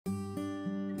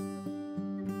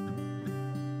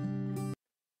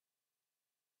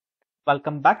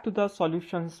Welcome back to the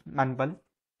solutions manual.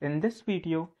 In this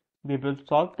video, we will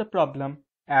solve the problem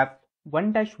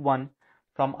F1-1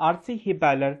 from RC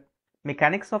Hibbeler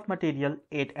Mechanics of Material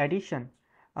 8th edition.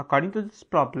 According to this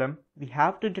problem, we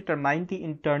have to determine the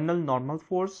internal normal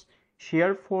force,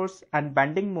 shear force and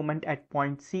bending moment at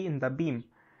point C in the beam.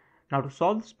 Now to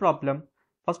solve this problem,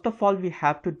 first of all we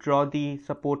have to draw the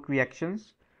support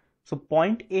reactions. So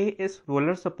point A is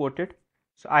roller supported.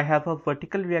 So I have a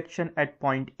vertical reaction at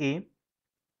point A.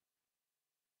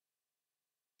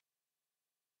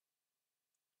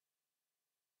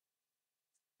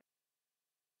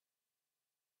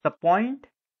 The point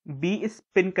B is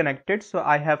pin connected, so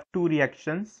I have two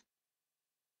reactions,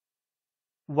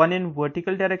 one in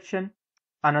vertical direction,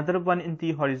 another one in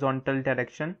the horizontal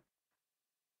direction.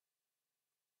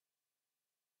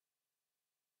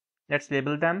 Let's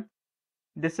label them.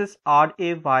 This is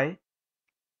RAY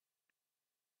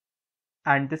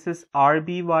and this is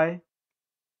RBY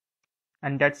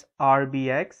and that's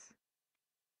RBX.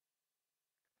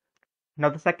 Now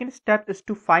the second step is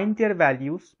to find their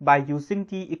values by using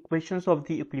the equations of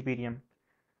the equilibrium.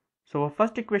 So our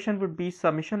first equation would be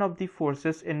summation of the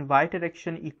forces in y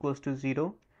direction equals to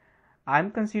 0. I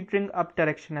am considering up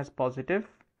direction as positive.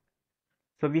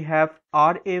 So we have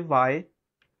RAY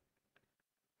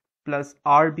plus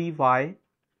RBY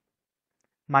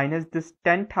minus this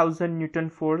 10,000 Newton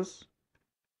force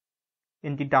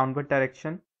in the downward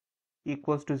direction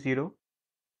equals to 0.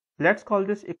 Let's call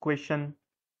this equation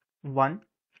 1.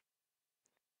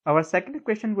 Our second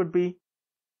equation would be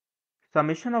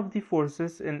summation of the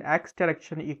forces in x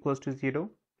direction equals to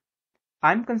 0.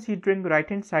 I'm considering right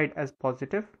hand side as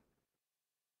positive.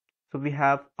 So we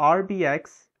have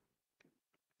RBX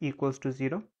equals to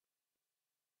 0.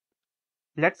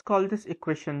 Let's call this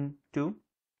equation 2.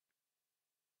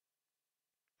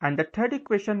 And the third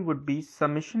equation would be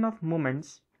summation of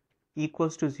moments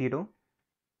equals to 0.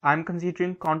 I'm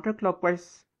considering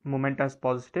counterclockwise moment as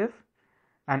positive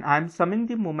and I'm summing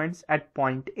the moments at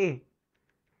point A.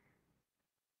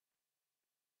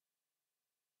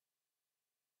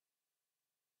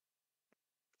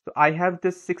 So I have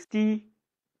this 60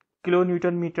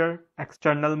 kilonewton meter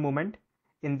external moment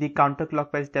in the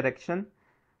counterclockwise direction.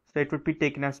 So it would be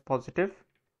taken as positive.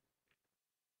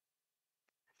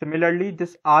 Similarly,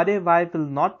 this RAY will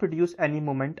not produce any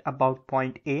moment about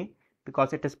point A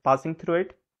because it is passing through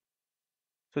it.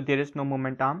 So there is no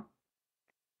moment arm.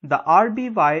 The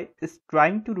RBY is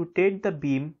trying to rotate the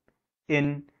beam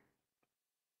in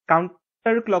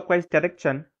counterclockwise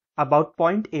direction about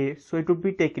point A, so it would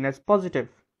be taken as positive.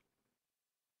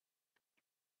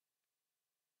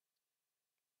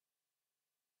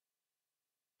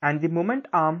 And the moment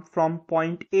arm from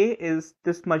point A is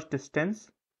this much distance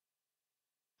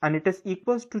and it is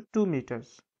equals to 2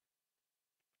 meters.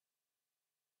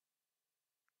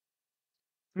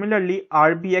 Similarly,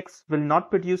 RBX will not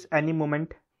produce any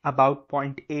moment about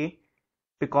point A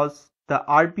because the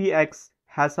RBX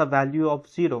has a value of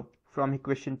 0 from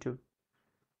equation 2.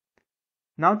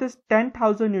 Now this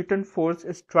 10,000 Newton force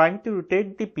is trying to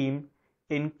rotate the beam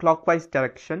in clockwise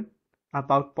direction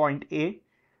about point A,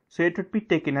 so it would be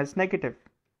taken as negative.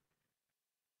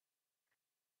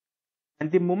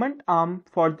 And the moment arm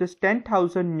for this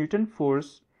 10,000 Newton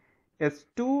force is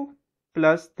 2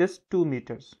 plus this 2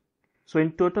 meters. So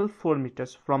in total 4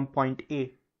 meters from point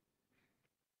A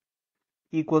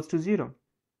equals to 0.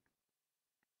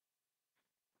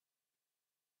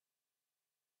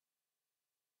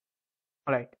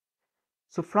 Alright,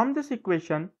 so from this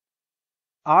equation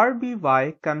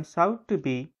RBY comes out to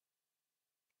be,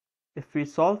 if we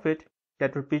solve it,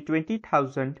 that would be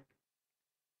 20,000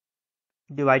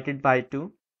 divided by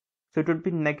 2. So it would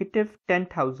be negative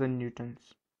 10,000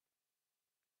 newtons.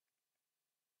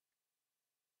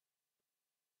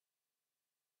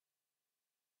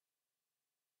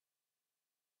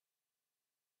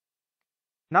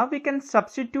 Now we can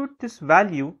substitute this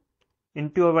value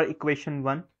into our equation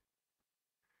 1,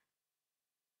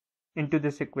 into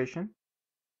this equation.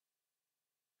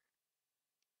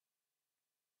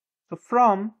 So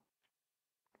from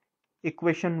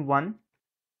equation 1,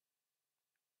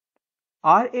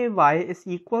 RAY is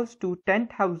equals to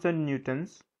 10,000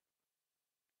 newtons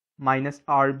minus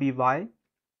RBY,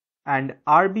 and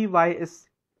RBY is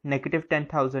negative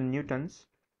 10,000 newtons.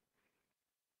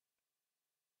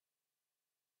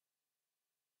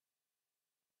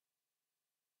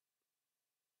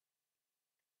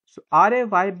 So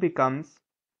RAY becomes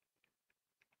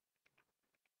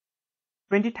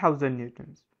 20,000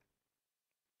 newtons.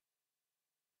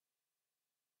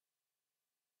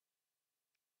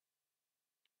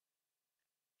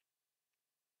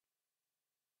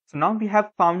 So now we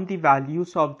have found the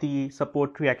values of the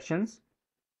support reactions.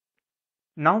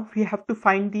 Now we have to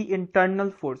find the internal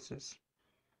forces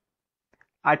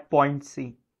at point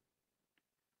C.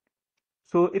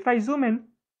 So if I zoom in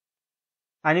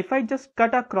and if I just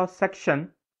cut a cross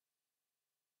section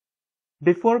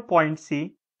before point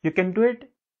C, you can do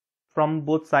it from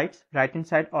both sides, right hand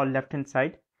side or left hand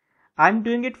side. I'm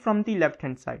doing it from the left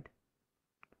hand side.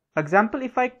 For example,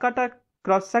 if I cut a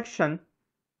cross section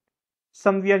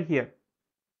somewhere here,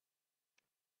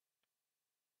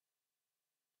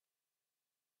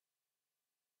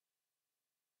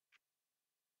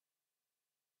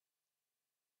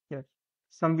 yes,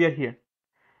 somewhere here,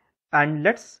 and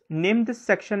let's name this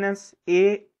section as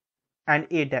A and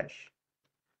A dash.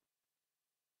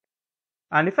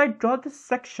 And if I draw this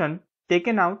section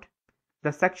taken out,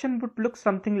 the section would look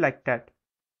something like that.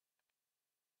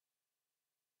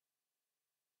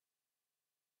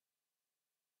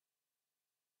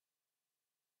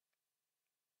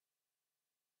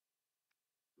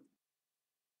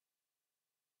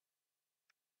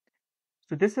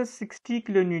 So this is 60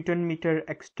 kilonewton meter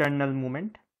external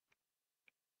moment,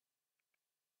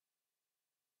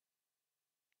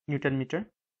 Newton meter,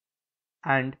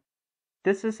 and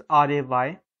this is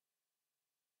RAY,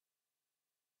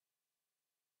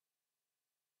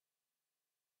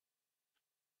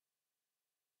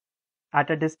 at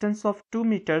a distance of 2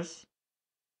 meters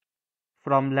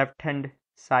from left hand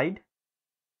side,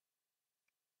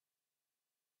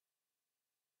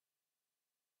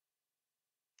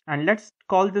 and let's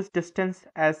call this distance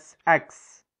as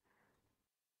x.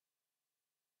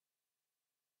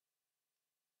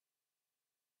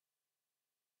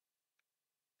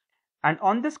 And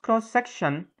on this cross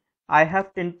section I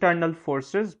have internal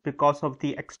forces because of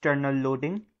the external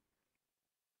loading.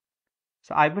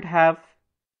 So I would have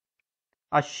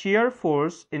a shear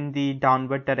force in the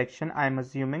downward direction, I am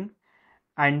assuming,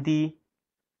 and the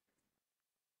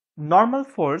normal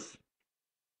force.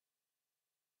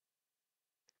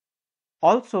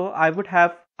 Also I would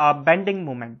have a bending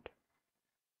moment.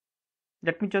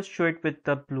 Let me just show it with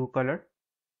the blue color.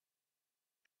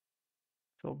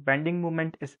 So bending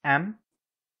moment is M,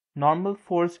 normal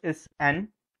force is N,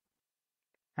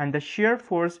 and the shear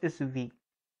force is V.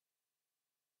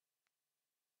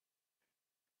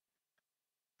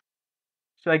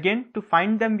 So again, to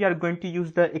find them we are going to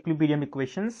use the equilibrium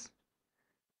equations.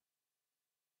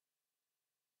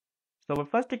 So our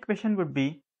first equation would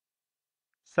be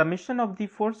summation of the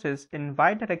forces in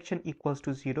y direction equals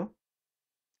to 0.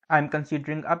 I am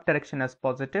considering up direction as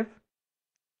positive.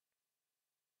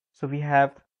 So we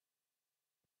have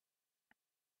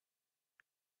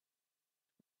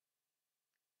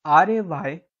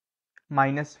RAY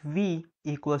minus V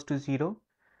equals to 0,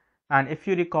 and if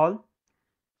you recall,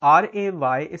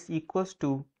 RAY is equals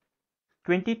to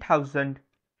 20,000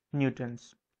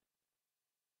 newtons.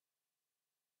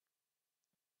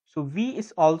 So V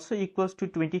is also equals to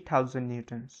 20,000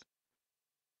 newtons.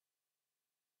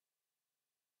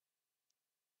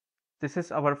 This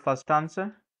is our first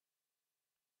answer.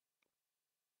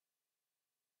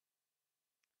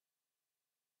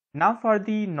 Now for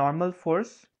the normal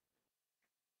force.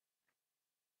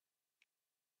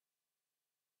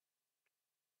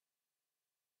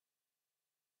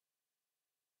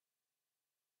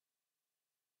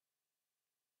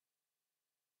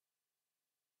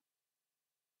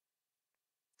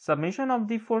 Summation of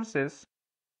the forces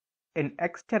in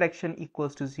x direction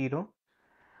equals to 0.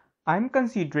 I am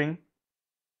considering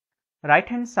right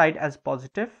hand side as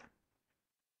positive.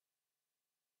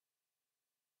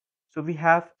 So we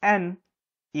have N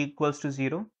equals to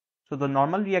 0. So the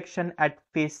normal reaction at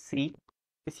face C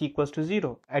is equals to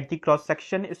 0. At the cross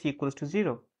section is equals to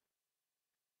 0.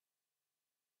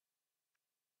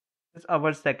 This is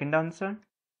our second answer.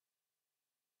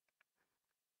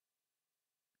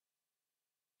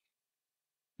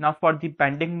 Now for the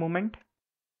bending moment.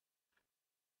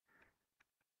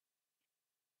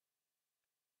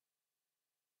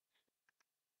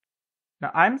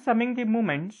 Now I am summing the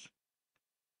moments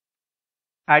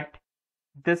at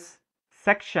this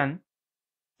section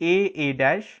A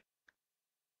dash.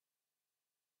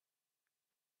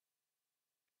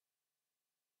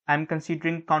 I am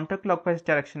considering counterclockwise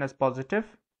direction as positive.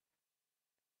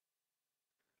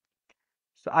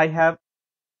 So I have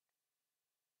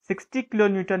 60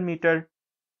 kilonewton meter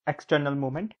external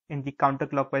moment in the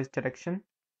counterclockwise direction,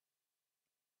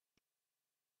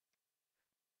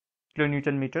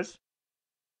 kilonewton meters,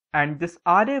 and this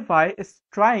RAY is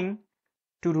trying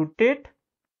to rotate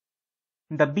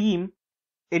the beam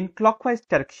in clockwise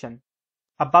direction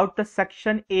about the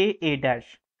section A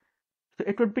dash. So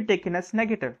it would be taken as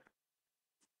negative.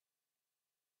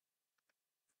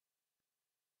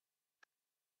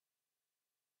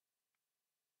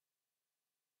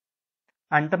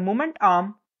 and the moment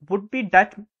arm would be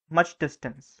that much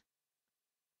distance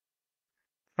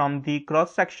from the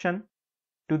cross section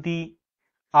to the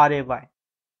RAY.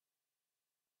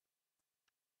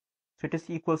 So it is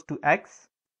equals to x,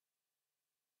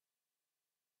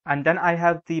 and then I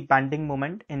have the bending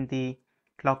moment in the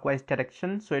clockwise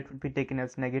direction, so it would be taken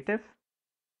as negative,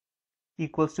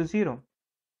 equals to 0.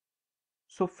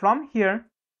 So from here,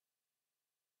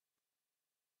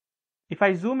 if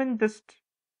I zoom in this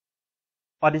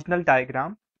original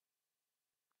diagram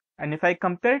and if I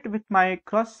compare it with my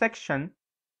cross section,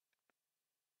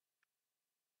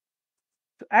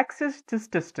 so x is this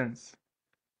distance,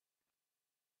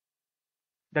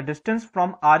 the distance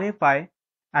from RAY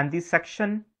and the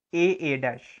section AA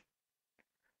dash.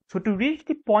 So to reach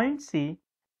the point C,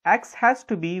 x has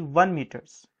to be 1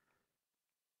 meters.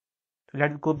 So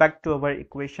let's go back to our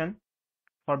equation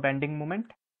for bending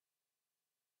moment.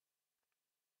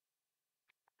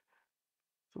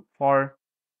 So for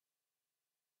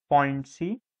point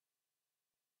C,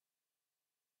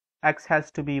 x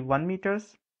has to be 1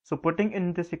 meters. So putting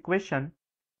in this equation,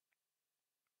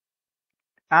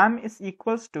 m is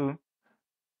equals to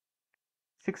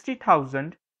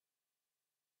 60,000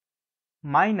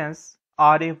 minus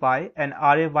RAY, and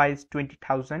RAY is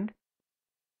 20,000,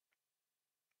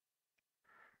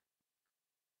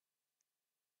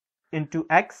 into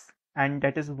x, and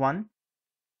that is 1.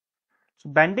 So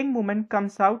bending moment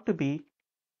comes out to be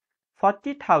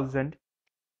 40,000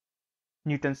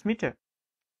 newtons meter.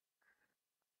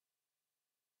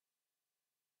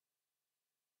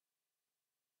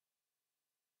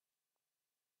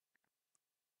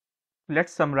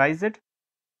 Let's summarize it.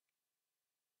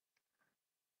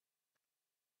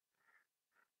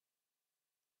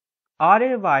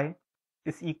 RAY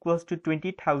is equals to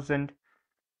 20,000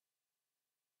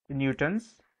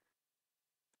 newtons.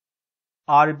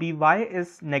 RBY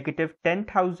is negative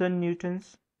 10,000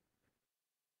 newtons.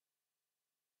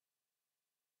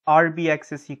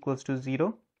 RBX is equals to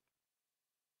 0.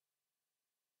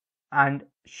 And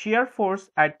shear force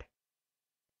at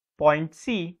point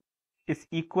C is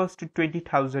equals to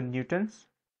 20,000 newtons.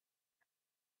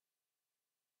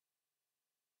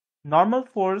 Normal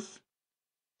force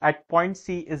at point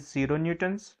C is 0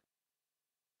 newtons.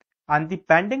 And the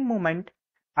bending moment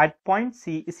at point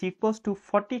C is equals to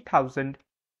 40,000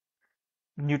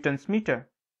 newtons meter.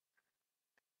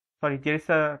 Sorry, there is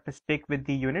a mistake with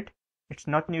the unit. It's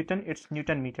not Newton, it's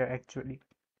Newton meter actually.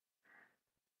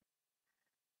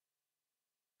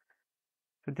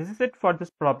 So this is it for this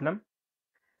problem.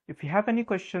 If you have any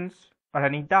questions or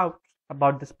any doubts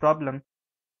about this problem,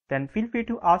 then feel free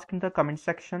to ask in the comment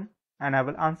section and I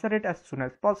will answer it as soon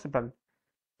as possible.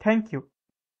 Thank you.